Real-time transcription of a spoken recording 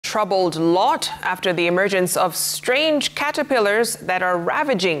troubled lot after the emergence of strange caterpillars that are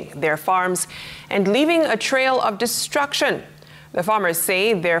ravaging their farms and leaving a trail of destruction. The farmers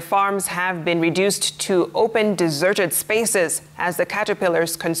say their farms have been reduced to open, deserted spaces as the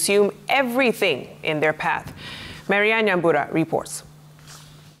caterpillars consume everything in their path. Marianne Nyambura reports.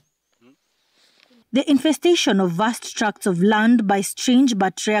 The infestation of vast tracts of land by strange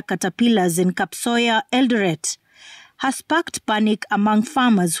but rare caterpillars in Kapsoya, Eldoret, has sparked panic among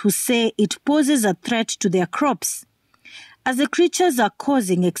farmers who say it poses a threat to their crops, as the creatures are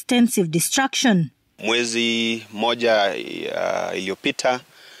causing extensive destruction. Mwezi moja iliyopita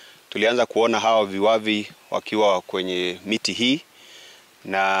tulianza kuona hawa viwavi wakiwa kwenye miti hii,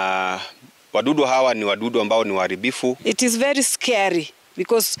 na wadudu hawa ni wadudu ambao ni waharibifu. It is very scary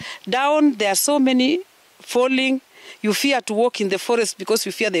because down there are so many falling. You fear to walk in the forest because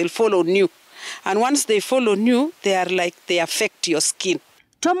you fear they will fall on you. And once they fall on you, they affect your skin.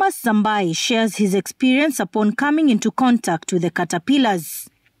 Thomas Zambai shares his experience upon coming into contact with the caterpillars.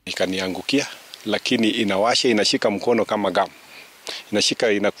 Ikaniangukia, lakini inawasha, inashika mkono kama gamu.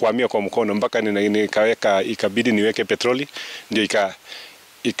 Inashika, inakuamia kwa mkono mpaka nikaweka, ikabidi niweke petroli ndio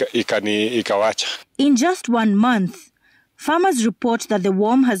ikawacha. In just 1 month, farmers report that the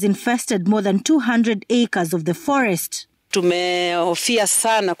worm has infested more than 200 acres of the forest. Tumehofia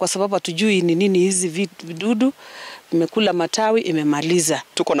sana kwa sababu hatujui ni nini hizi vidudu, imekula matawi, imemaliza.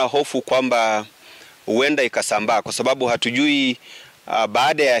 Tuko na hofu kwamba huenda ikasambaa kwa sababu hatujui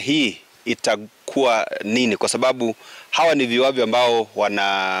baada ya hii itakuwa nini, kwa sababu hawa ni viwavi ambao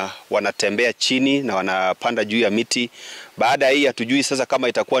wanatembea chini na wanapanda juu ya miti. Baada ya hii hatujui sasa kama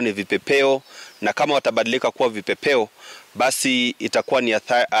itakuwa ni vipepeo, na kama watabadilika kuwa vipepeo basi itakuwa ni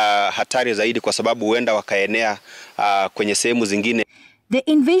hatari zaidi kwa sababu huenda wakaenea kwenye sehemu zingine. The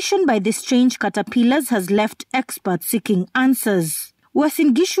invasion by the strange caterpillars has left experts seeking answers.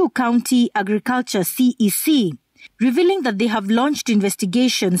 Uasin Gishu County Agriculture CEC revealing that they have launched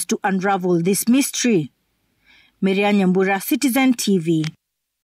investigations to unravel this mystery. Marianne Nyambura, Citizen TV.